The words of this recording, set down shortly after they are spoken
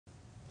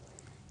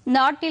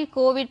நாட்டில்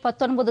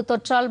கோவிட்-19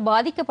 தொற்றால்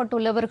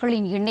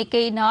பாதிக்கப்பட்டுள்ளவர்களின்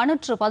எண்ணிக்கை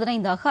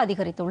 415ஆக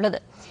அதிகரித்துள்ளது.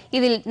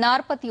 இதில்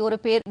 41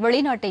 பேர்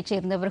வெளிநாட்டைச்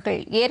சேர்ந்தவர்கள்.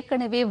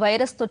 ஏற்கனவே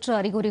வைரஸ் தொற்று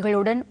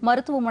அறிகுறிகளுடன்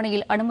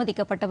மருத்துவமனையில்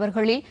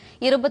அனுமதிக்கப்பட்டவர்களில்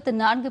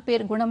 24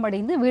 பேர்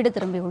குணமடைந்து வீடு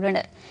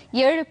திரும்பியுள்ளனர்.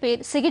 7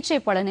 பேர் சிகிச்சை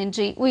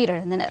பலனின்றி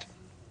உயிரிழந்தனர்.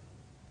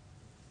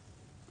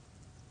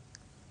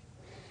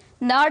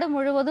 நாடு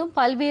முழுவதும்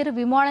பல்வேறு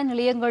விமான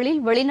நிலையங்களில்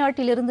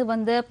வெளிநாட்டிலிருந்து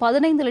வந்த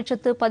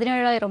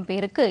 15,17,000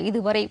 பேருக்கு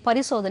இதுவரை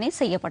பரிசோதனை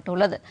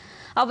செய்யப்பட்டுள்ளது.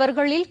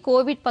 அவர்களில்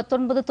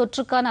கோவிட்-19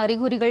 தொற்றுக்கான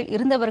அறிகுறிகள்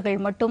இருந்தவர்கள்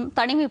மட்டும்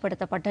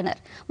தனிமைப்படுத்தப்பட்டனர்.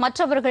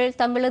 மற்றவர்கள்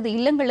தங்களது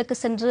இல்லங்களுக்கு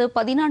சென்று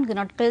 14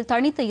 நாட்கள்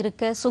தனித்து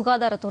இருக்க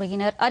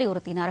சுகாதாரத்துறையினர்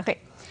அறிவுறுத்தினார்கள்.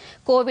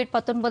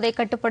 கோவிட்-19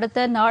 கட்டுப்படுத்த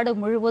நாடு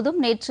முழுவதும்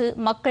நேற்று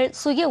மக்கள்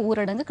சுய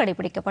ஊரடங்கு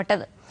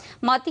கடைபிடிக்கப்பட்டது.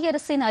 மத்திய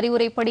அரசின்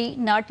அறிவுரைப்படி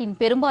நாட்டின்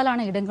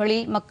பெரும்பாலான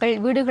இடங்களில் மக்கள்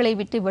வீடுகளை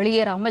விட்டு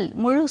வெளியேறாமல்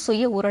முழு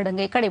சுய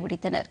ஊரடங்கை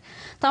கடைபிடித்தனர்.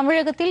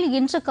 தமிழகத்தில்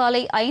இன்று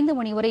காலை 5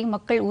 மணி வரை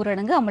மக்கள்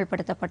ஊரடங்கு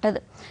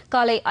அமல்படுத்தப்பட்டது.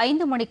 காலை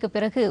 5 மணிக்கு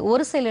பிறகு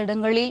ஒரு சில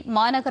இடங்களில்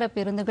மாநகர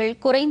பேருந்துகள்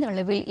குறைந்த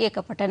அளவில்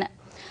இயக்கப்பட்டன.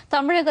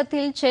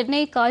 தமிழகத்தில்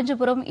சென்னை,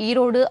 காஞ்சிபுரம்,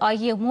 ஈரோடு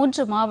ஆகிய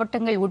 3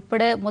 மாவட்டங்கள்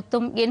உட்பட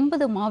மொத்தம்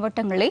 80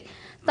 மாவட்டங்களை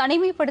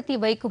தனிமைப்படுத்தி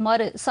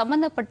வைக்குமாறு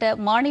சம்பந்தப்பட்ட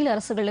மாநில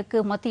அரசுகளுக்கு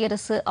மத்திய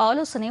அரசு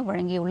ஆலோசனை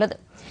வழங்கியுள்ளது.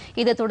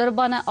 இது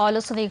தொடர்பான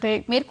ஆலோசனைகள்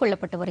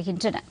மேற்கொள்ளப்பட்டு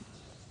வருகின்றன.